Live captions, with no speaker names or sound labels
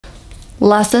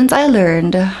Lessons I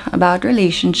learned about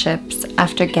relationships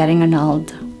after getting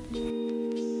annulled.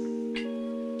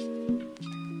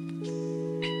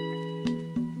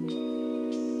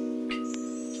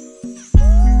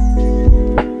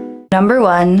 Number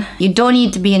one, you don't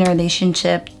need to be in a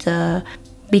relationship to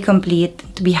be complete,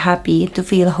 to be happy, to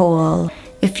feel whole.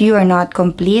 If you are not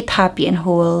complete, happy, and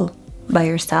whole by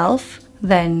yourself,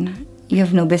 then you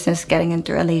have no business getting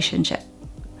into a relationship.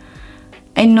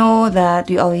 I know that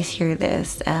we always hear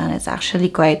this and it's actually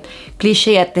quite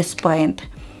cliche at this point,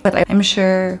 but I'm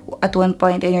sure at one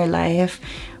point in your life,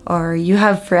 or you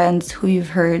have friends who you've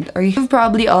heard, or you've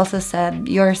probably also said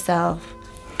yourself,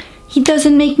 "He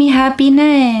doesn't make me happy na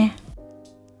eh."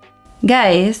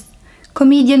 Guys,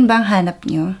 comedian bang hanap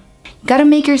nyo? Gotta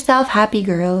make yourself happy,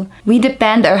 girl. We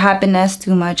depend our happiness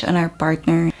too much on our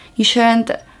partner. You shouldn't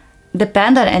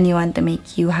depend on anyone to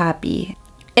make you happy.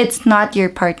 It's not your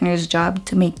partner's job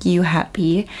to make you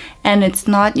happy, and it's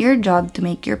not your job to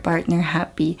make your partner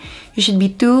happy. You should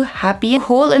be two happy,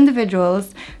 whole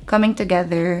individuals coming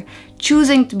together,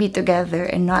 choosing to be together,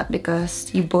 and not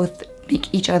because you both make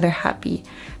each other happy.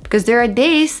 Because there are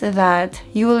days that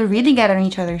you will really get on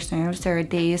each other's nerves. There are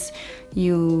days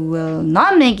you will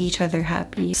not make each other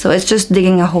happy. So it's just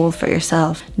digging a hole for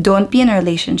yourself. Don't be in a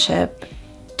relationship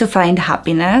to find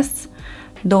happiness.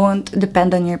 Don't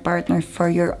depend on your partner for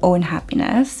your own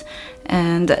happiness.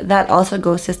 And that also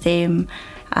goes the same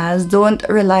as don't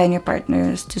rely on your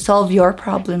partners to solve your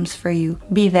problems for you.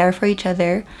 Be there for each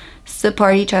other,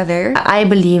 support each other. I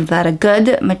believe that a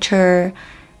good, mature,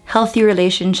 healthy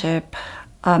relationship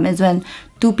is when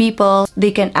two people,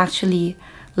 they can actually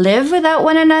live without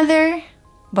one another,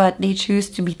 but they choose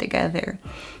to be together.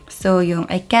 So yung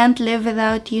 "I can't live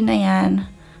without you" na yan,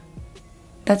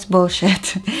 that's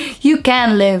bullshit. You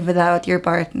can live without your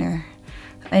partner.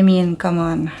 I mean, come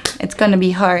on. It's gonna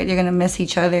be hard. You're gonna miss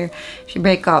each other if you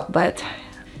break up, but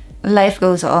life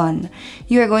goes on.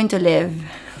 You are going to live.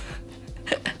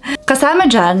 Kasama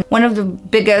dyan, one of the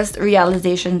biggest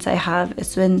realizations I have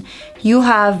is when you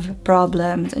have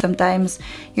problems. Sometimes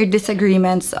your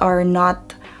disagreements are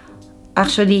not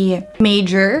actually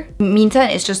major.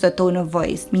 Minsan it's just a tone of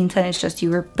voice. Minsan it's just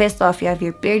you were pissed off, you have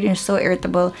your period, you're so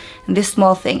irritable, and this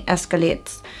small thing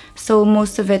escalates. So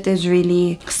most of it is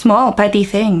really small, petty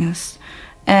things.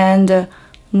 And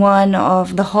one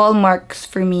of the hallmarks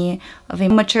for me of a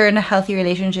mature and a healthy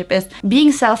relationship is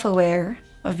being self-aware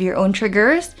of your own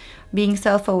triggers, being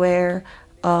self-aware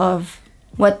of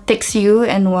what ticks you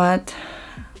and what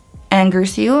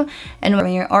angers you. And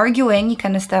when you're arguing, you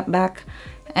kind of step back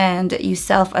and you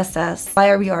self-assess. Why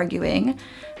are we arguing?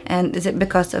 And is it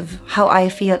because of how I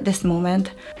feel at this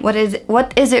moment? What is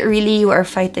it really you are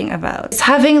fighting about? It's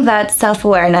having that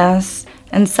self-awareness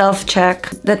and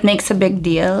self-check that makes a big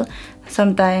deal.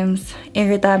 Sometimes,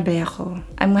 irritable ako.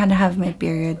 I'm gonna have my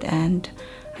period and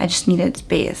I just needed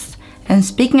space. And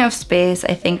speaking of space,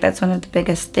 I think that's one of the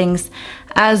biggest things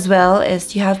as well,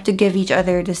 is you have to give each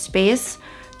other the space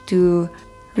to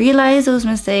realize those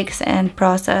mistakes and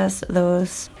process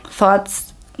those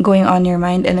thoughts going on in your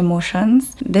mind and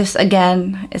emotions. This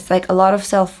again is like a lot of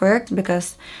self-work,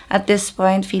 because at this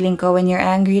point, feeling ko when you're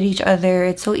angry at each other,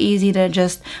 it's so easy to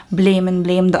just blame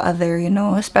the other, you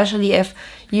know, especially if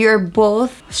you're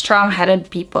both strong-headed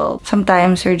people.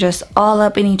 Sometimes you're just all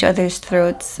up in each other's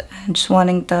throats and just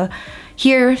wanting to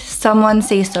hear someone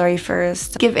say sorry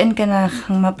first. Give in ka na,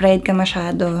 ma-pride ka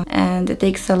masyado. And it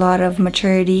takes a lot of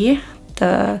maturity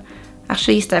to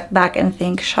actually step back and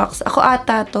think, shucks, ako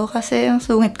ata to kasi ang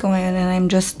sungit ko ngayon,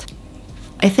 and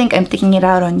I think I'm taking it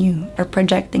out on you or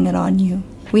projecting it on you.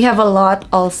 We have a lot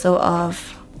also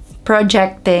of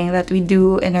projecting that we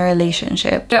do in a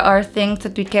relationship. There are things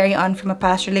that we carry on from a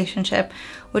past relationship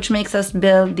which makes us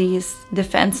build these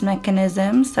defense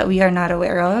mechanisms that we are not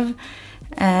aware of.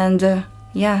 And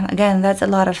yeah, again, that's a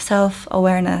lot of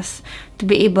self-awareness to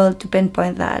be able to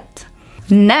pinpoint that.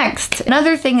 Next,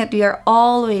 another thing that we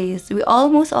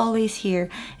almost always hear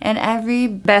in every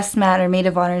best man or maid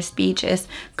of honor speech is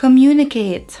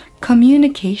communicate.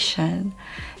 Communication.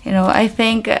 You know, I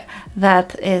think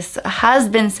that has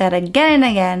been said again and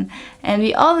again, and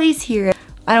we always hear it.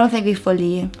 I don't think we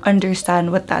fully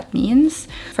understand what that means.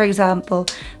 For example,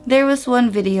 there was one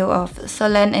video of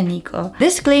Solen and Nico.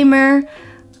 Disclaimer,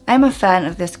 I'm a fan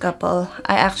of this couple.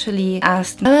 I actually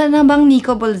asked, na bang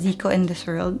Nico Bolzico in this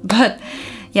world? But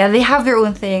yeah, they have their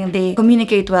own thing. They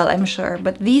communicate well, I'm sure.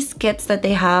 But these skits that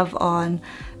they have on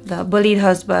the bullied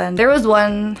husband, there was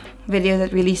one video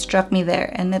that really struck me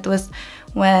there. And it was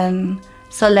when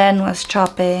Solen was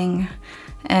chopping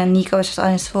and Nico was just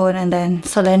on his phone, and then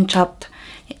Solen chopped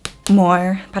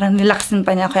more. Parang relaxin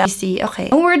pa niya. Kaya I see, okay,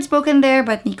 no words spoken there,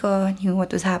 but Nico knew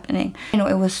what was happening. You know,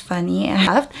 it was funny.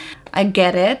 I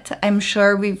get it. I'm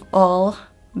sure we've all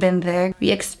been there.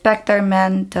 We expect our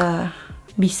men to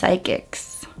be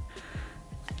psychics.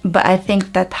 But I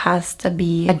think that has to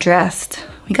be addressed.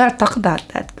 We gotta talk about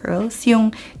that, girls.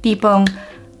 Yung tipong,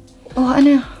 oh,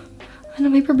 ano,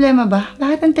 may problema ba?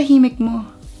 Bakit ang tahimik mo?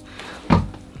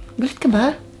 Galit ka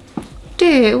ba?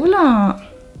 Hindi, wala.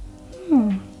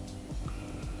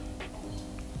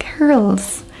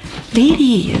 Girls,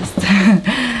 ladies,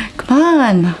 come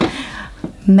on.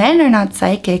 Men are not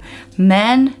psychic.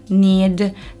 Men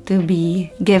need to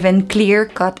be given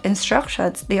clear-cut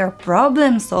instructions. They are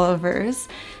problem solvers.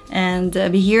 And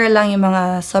bihira lang yung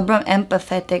mga sobrang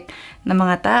empathetic na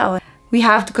mga tao. We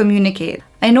have to communicate.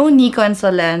 I know Nico and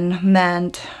Solen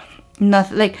meant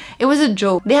nothing, like, it was a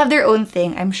joke. They have their own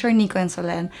thing. I'm sure Nico and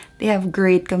Solen, they have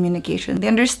great communication. They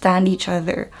understand each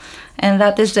other. And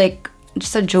that is like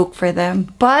just a joke for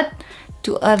them. But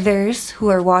to others who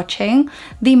are watching,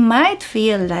 they might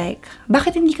feel like,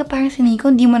 bakit hindi ka parang si Nico?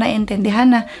 Hindi mo naiintindihan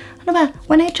na, ano ba,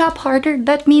 when I chop harder,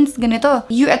 that means ganito.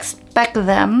 You expect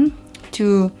them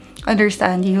to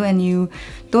understand you and you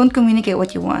don't communicate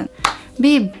what you want.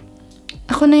 Babe,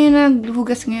 ako na yung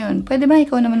naghugas ngayon. Pwede ba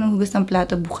ikaw naman maghugas ng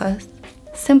plato bukas?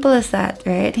 Simple as that,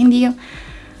 right? Hindi yung,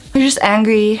 you're just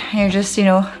angry, you're just, you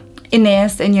know,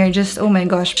 inis, and you're just, oh my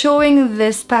gosh, showing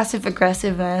this passive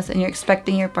aggressiveness and you're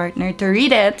expecting your partner to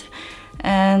read it.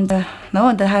 And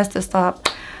no, that has to stop.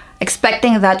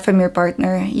 Expecting that from your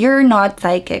partner. You're not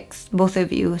psychics, both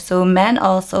of you. So men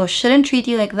also shouldn't treat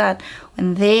you like that.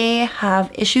 When they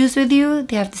have issues with you,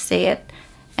 they have to say it.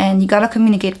 And you gotta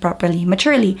communicate properly,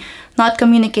 maturely. Not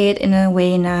communicate in a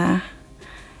way na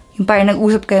yung parang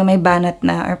nag-usap kayo may banat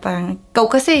na, or parang, ikaw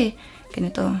kasi,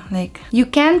 ganito. Like, you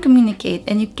can communicate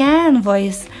and you can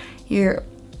voice your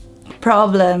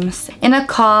problems in a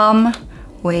calm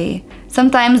way.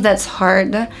 Sometimes that's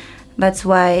hard. That's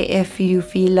why if you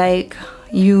feel like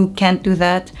you can't do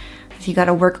that, you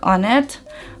gotta work on it.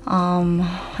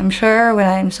 I'm sure when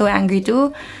I'm so angry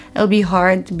too, it'll be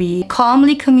hard to be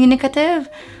calmly communicative,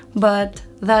 but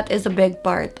that is a big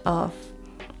part of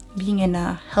being in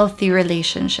a healthy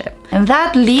relationship. And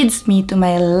that leads me to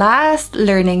my last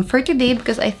learning for today,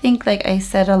 because I think like I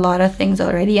said a lot of things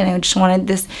already and I just wanted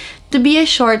this to be a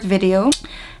short video.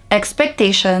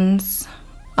 Expectations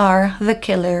are the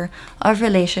killer of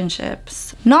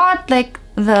relationships. Not like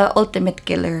the ultimate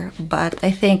killer, but I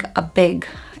think a big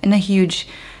and a huge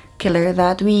killer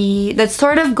that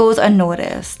sort of goes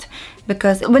unnoticed.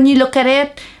 Because when you look at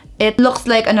it, it looks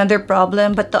like another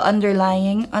problem, but the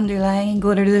underlying,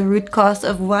 go to the root cause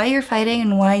of why you're fighting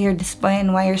and why you're disappointed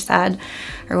and why you're sad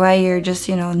or why you're just,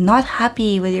 you know, not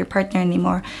happy with your partner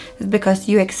anymore, is because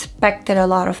you expected a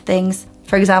lot of things.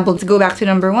 For example, to go back to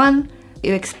number 1,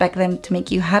 you expect them to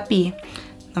make you happy.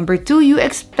 Number 2, you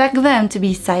expect them to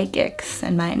be psychics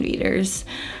and mind readers.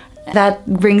 That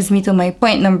brings me to my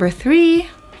point number 3,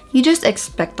 you just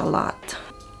expect a lot.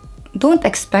 Don't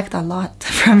expect a lot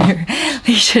from your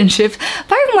relationships.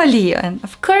 Parang mali yun.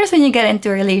 Of course, when you get into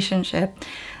a relationship,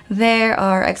 there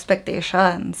are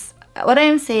expectations. What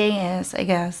I'm saying is, I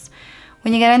guess,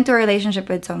 when you get into a relationship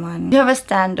with someone, you have a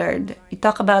standard. You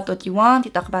talk about what you want,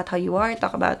 you talk about how you are, you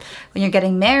talk about when you're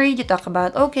getting married, you talk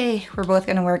about, okay, we're both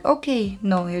gonna work. Okay,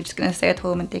 no, you're just gonna stay at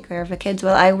home and take care of the kids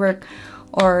while I work,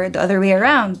 or the other way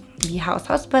around. Be house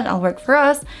husband, I'll work for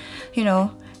us. You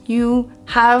know, you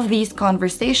have these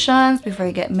conversations before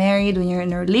you get married. When you're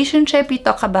in a relationship, you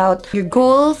talk about your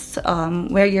goals,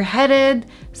 where you're headed.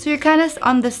 So you're kind of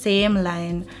on the same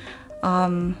line.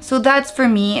 So that's for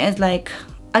me is like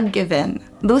a given.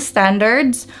 Those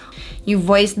standards, you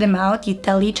voice them out, you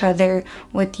tell each other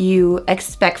what you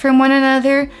expect from one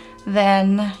another,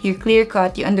 then you're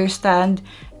clear-cut, you understand,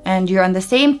 and you're on the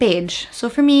same page. So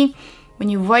for me, when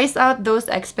you voice out those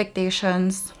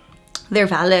expectations, they're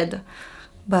valid.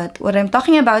 But what I'm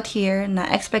talking about here, na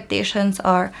expectations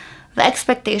are the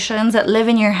expectations that live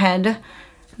in your head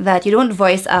that you don't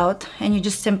voice out and you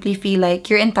just simply feel like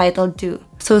you're entitled to.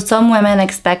 So some women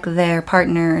expect their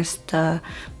partners to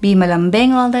be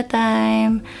malambing all the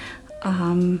time,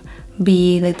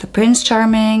 be like the Prince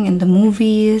Charming in the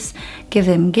movies, give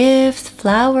them gifts,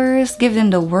 flowers, give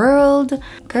them the world.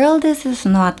 Girl, this is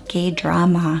not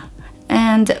K-drama.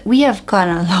 And we have gone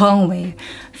a long way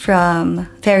from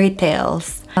fairy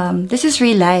tales. This is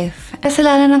real life.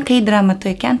 Kasalanan ng K-drama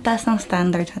to, kaya ang taas ng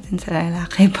standards natin sa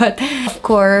lalaki. But of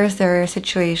course, there are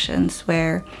situations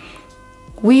where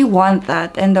we want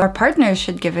that and our partners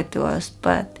should give it to us,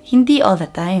 but hindi all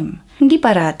the time. Hindi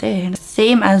parate.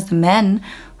 Same as the men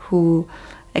who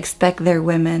expect their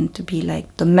women to be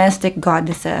like domestic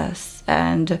goddesses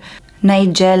and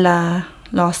Nigella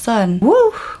Lawson.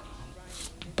 Woo!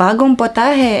 Bagong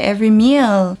potahe every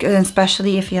meal. And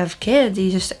especially if you have kids, you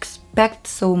just expect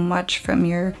so much from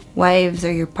your wives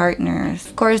or your partners.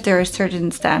 Of course, there are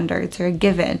certain standards that are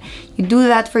given. You do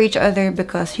that for each other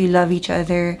because you love each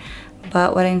other.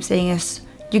 But what I'm saying is,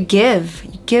 you give.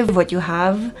 You give what you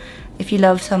have. If you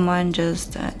love someone,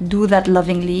 just do that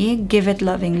lovingly, give it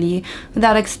lovingly,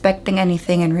 without expecting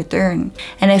anything in return.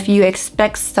 And if you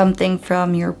expect something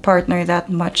from your partner that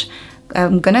much,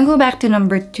 I'm gonna go back to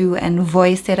number 2 and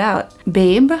voice it out.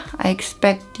 Babe, I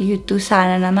expect you to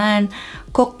sana naman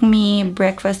cook me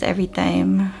breakfast every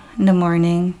time in the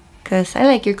morning. Because I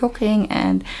like your cooking,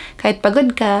 and kahit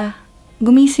pagod ka,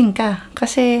 gumising ka.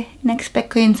 Kasi na-expect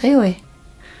ko yun sa'yo eh.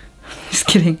 Just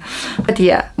kidding. But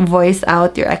yeah, voice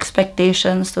out your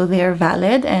expectations so they are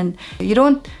valid, and you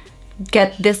don't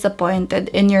get disappointed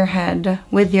in your head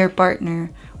with your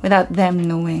partner without them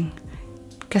knowing.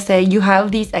 Kasi you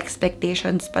have these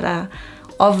expectations para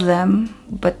of them,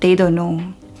 but they don't know.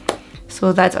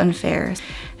 So that's unfair.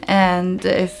 And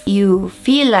if you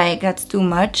feel like that's too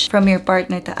much from your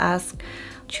partner to ask,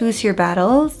 choose your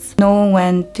battles. Know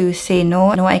when to say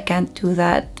no. No, I can't do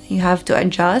that. You have to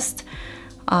adjust.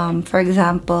 For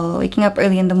example, waking up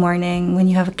early in the morning when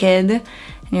you have a kid and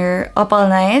you're up all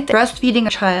night breastfeeding a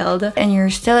child and you're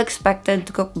still expected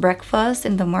to cook breakfast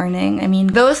in the morning. I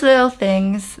mean, those little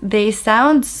things, they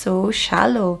sound so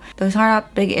shallow. Those are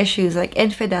not big issues like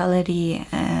infidelity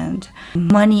and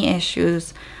money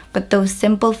issues, but those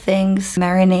simple things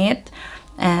marinate,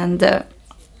 and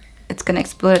it's gonna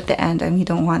explode at the end, and we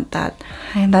don't want that.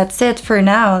 And that's it for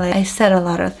now. Like, I said a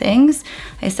lot of things.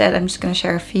 I said I'm just gonna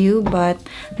share a few, but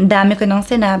dami ko nang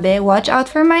sinabi. Watch out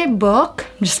for my book.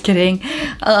 I'm just kidding.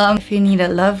 If you need a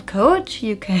love coach,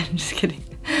 you can. Just kidding.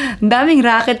 Daming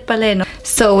racket pala, no?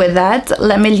 So with that,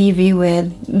 let me leave you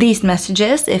with these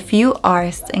messages. If you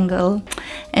are single,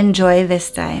 enjoy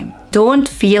this time. Don't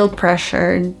feel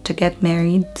pressured to get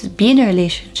married, to be in a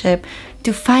relationship,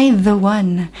 to find the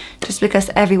one just because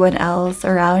everyone else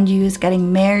around you is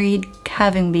getting married,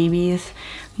 having babies,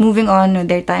 moving on with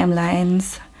their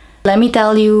timelines. Let me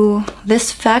tell you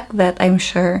this fact that I'm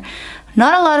sure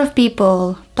not a lot of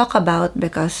people talk about,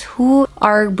 because who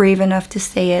are brave enough to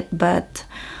say it, but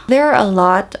there are a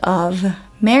lot of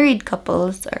married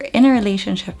couples or in a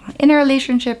relationship. In a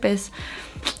relationship is,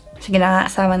 sige na,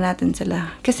 asama natin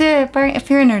sila. Kasi parang if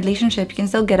you're in a relationship, you can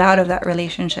still get out of that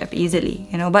relationship easily,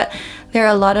 you know. But there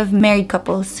are a lot of married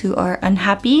couples who are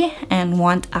unhappy and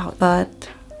want out, but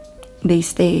they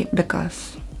stay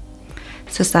because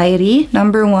society,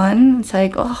 number one, it's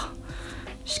like, oh,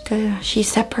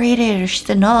 she's separated or she's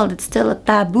annulled. It's still a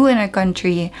taboo in our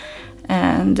country,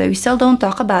 and we still don't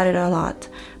talk about it a lot.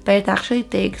 But it actually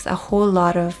takes a whole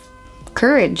lot of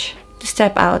courage to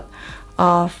step out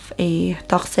of a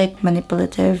toxic,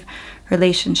 manipulative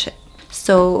relationship.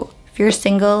 So if you're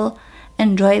single,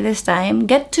 enjoy this time.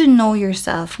 Get to know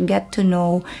yourself. Get to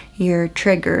know your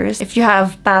triggers. If you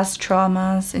have past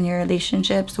traumas in your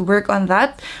relationships, work on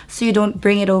that so you don't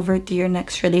bring it over to your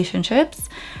next relationships.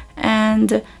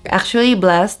 And you're actually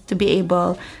blessed to be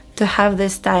able to have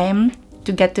this time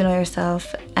to get to know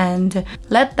yourself and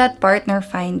let that partner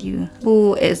find you,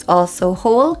 who is also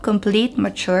whole, complete,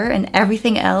 mature, and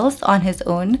everything else on his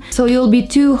own. So you'll be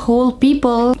two whole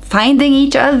people finding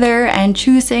each other and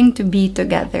choosing to be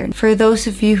together. For those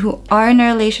of you who are in a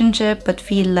relationship but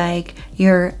feel like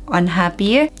you're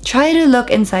unhappy, try to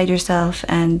look inside yourself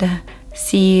and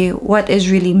see what is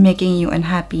really making you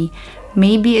unhappy.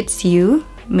 Maybe it's you.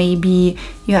 Maybe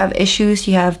you have issues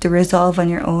you have to resolve on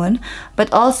your own,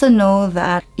 but also know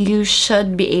that you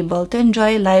should be able to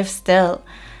enjoy life still.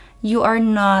 You are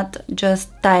not just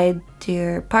tied to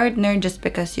your partner just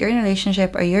because you're in a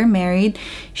relationship or you're married.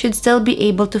 You should still be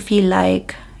able to feel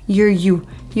like you're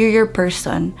your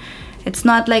person. It's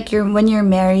not like when you're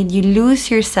married, you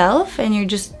lose yourself and you're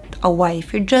just a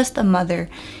wife, you're just a mother.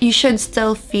 You should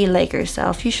still feel like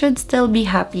yourself. You should still be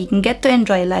happy. You can get to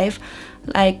enjoy life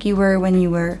like you were when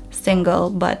you were single,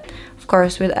 but of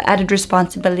course with added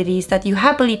responsibilities that you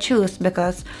happily choose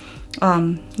because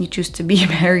you choose to be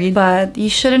married. But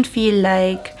you shouldn't feel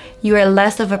like you are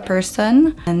less of a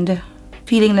person and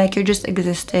feeling like you're just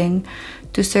existing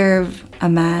to serve a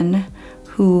man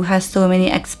who has so many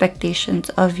expectations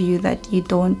of you that you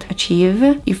don't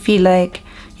achieve. You feel like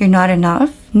you're not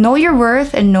enough. Know your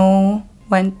worth and know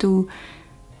when to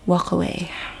walk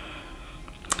away.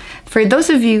 For those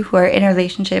of you who are in a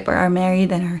relationship or are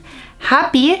married and are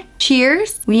happy,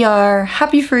 cheers! We are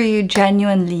happy for you,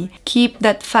 genuinely. Keep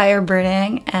that fire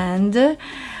burning, and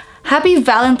Happy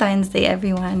Valentine's Day,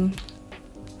 everyone.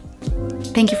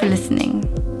 Thank you for listening.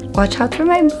 Watch out for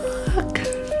my book.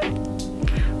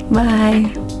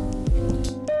 Bye.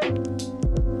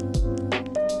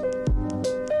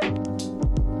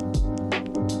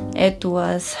 It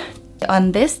was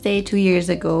on this day 2 years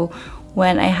ago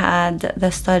when I had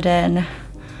the sudden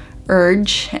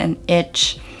urge and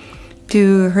itch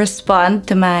to respond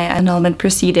to my annulment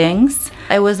proceedings.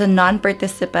 I was a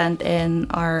non-participant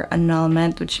in our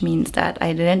annulment, which means that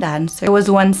I didn't answer. It was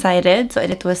one-sided, so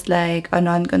it was like a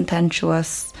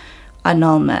non-contentious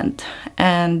annulment.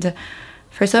 And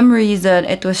for some reason,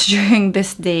 it was during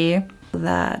this day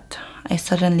that I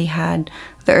suddenly had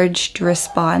the urge to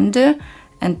respond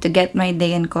and to get my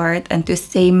day in court and to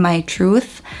say my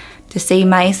truth, to say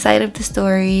my side of the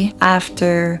story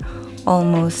after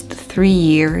almost 3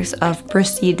 years of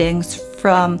proceedings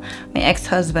from my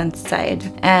ex-husband's side.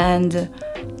 And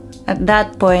at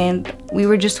that point, we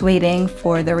were just waiting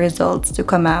for the results to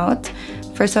come out.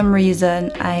 For some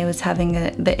reason, I was having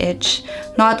the itch,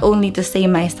 not only to say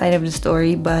my side of the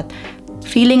story, but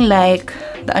feeling like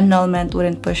the annulment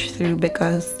wouldn't push through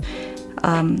because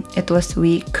it was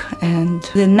weak. And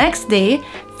the next day,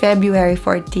 February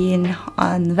 14,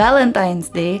 on Valentine's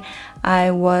Day,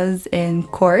 I was in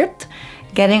court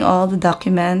getting all the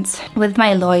documents with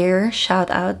my lawyer. Shout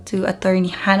out to attorney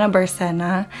Hannah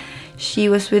Barcena. She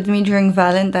was with me during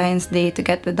Valentine's Day to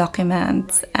get the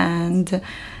documents and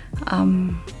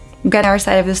get our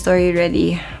side of the story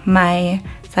ready, my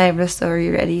side of the story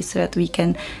ready, so that we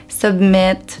can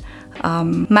submit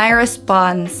my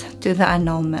response to the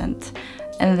annulment.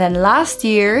 And then last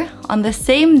year, on the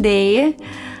same day,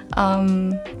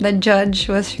 the judge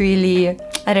was really,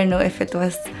 I don't know if it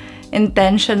was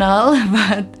intentional,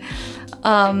 but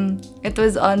it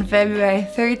was on February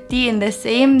 30, in the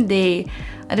same day.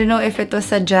 I don't know if it was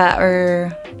sadya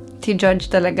or si judge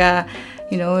talaga,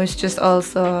 you know, it's just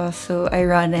also so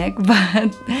ironic,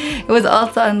 but it was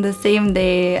also on the same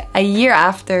day, a year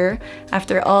after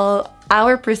all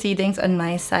our proceedings on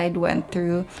my side went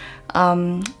through,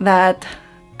 that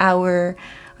our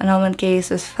annulment case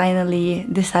was finally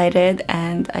decided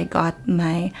and I got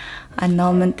my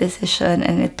annulment decision,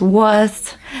 and it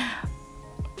was,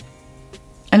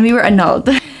 and we were annulled.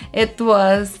 It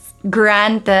was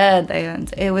granted.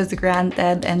 Ayun. It was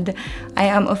granted and I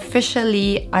am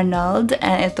officially annulled,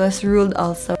 and it was ruled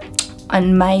also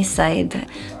on my side.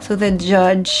 So the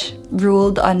judge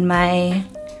ruled on my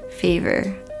favor,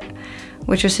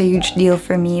 which was a huge deal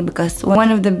for me because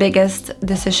one of the biggest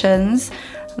decisions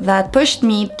that pushed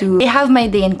me to have my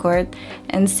day in court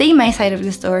and say my side of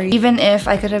the story, even if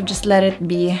I could have just let it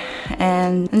be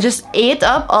and just ate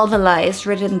up all the lies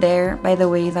written there. By the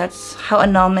way, that's how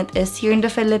annulment is here in the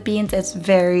Philippines. It's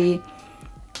very,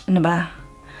 ano ba,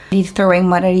 throwing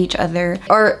mud at each other,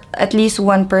 or at least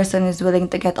one person is willing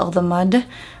to get all the mud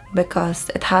because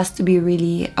it has to be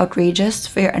really outrageous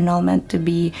for your annulment to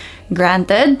be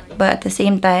granted. But at the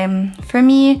same time, for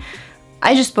me,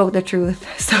 I just spoke the truth.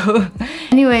 So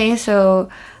anyway, so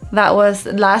that was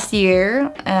last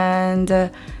year, and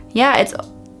yeah,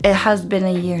 it has been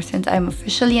a year since I'm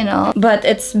officially annulled, but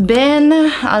it's been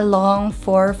a long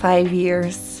 4 or 5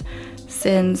 years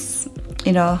since,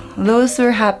 you know, those were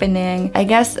happening. I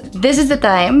guess this is the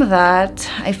time that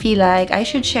I feel like I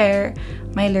should share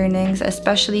my learnings,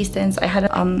 especially since I had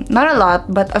not a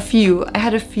lot, but a few. I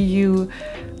had a few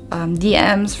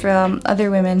DMs from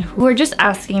other women who were just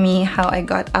asking me how I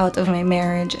got out of my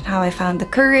marriage and how I found the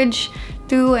courage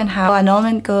to, and how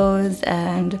annulment goes,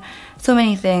 and so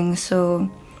many things. So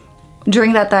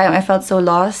during that time, I felt so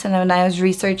lost, and when I was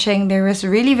researching, there was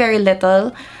really very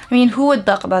little. I mean, who would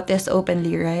talk about this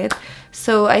openly, right?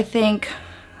 So I think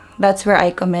that's where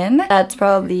I come in. That's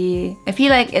probably, I feel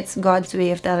like it's God's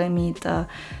way of telling me to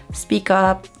speak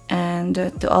up, and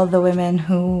to all the women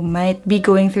who might be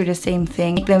going through the same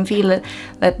thing, make them feel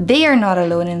that they are not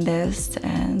alone in this.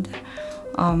 And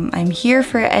I'm here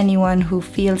for anyone who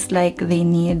feels like they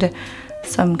need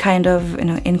some kind of, you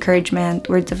know, encouragement,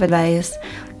 words of advice.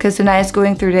 Because when I was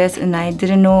going through this and I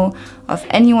didn't know of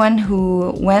anyone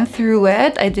who went through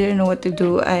it, I didn't know what to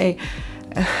do. I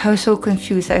was so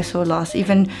confused, I was so lost.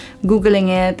 Even Googling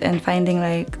it and finding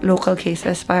like local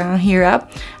cases, parang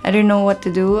hirap. I didn't know what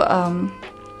to do.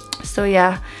 So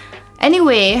yeah,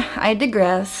 anyway, I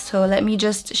digress. So let me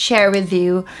just share with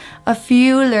you a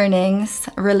few learnings,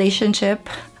 relationship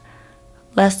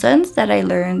lessons that I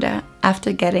learned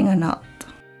after getting annulled.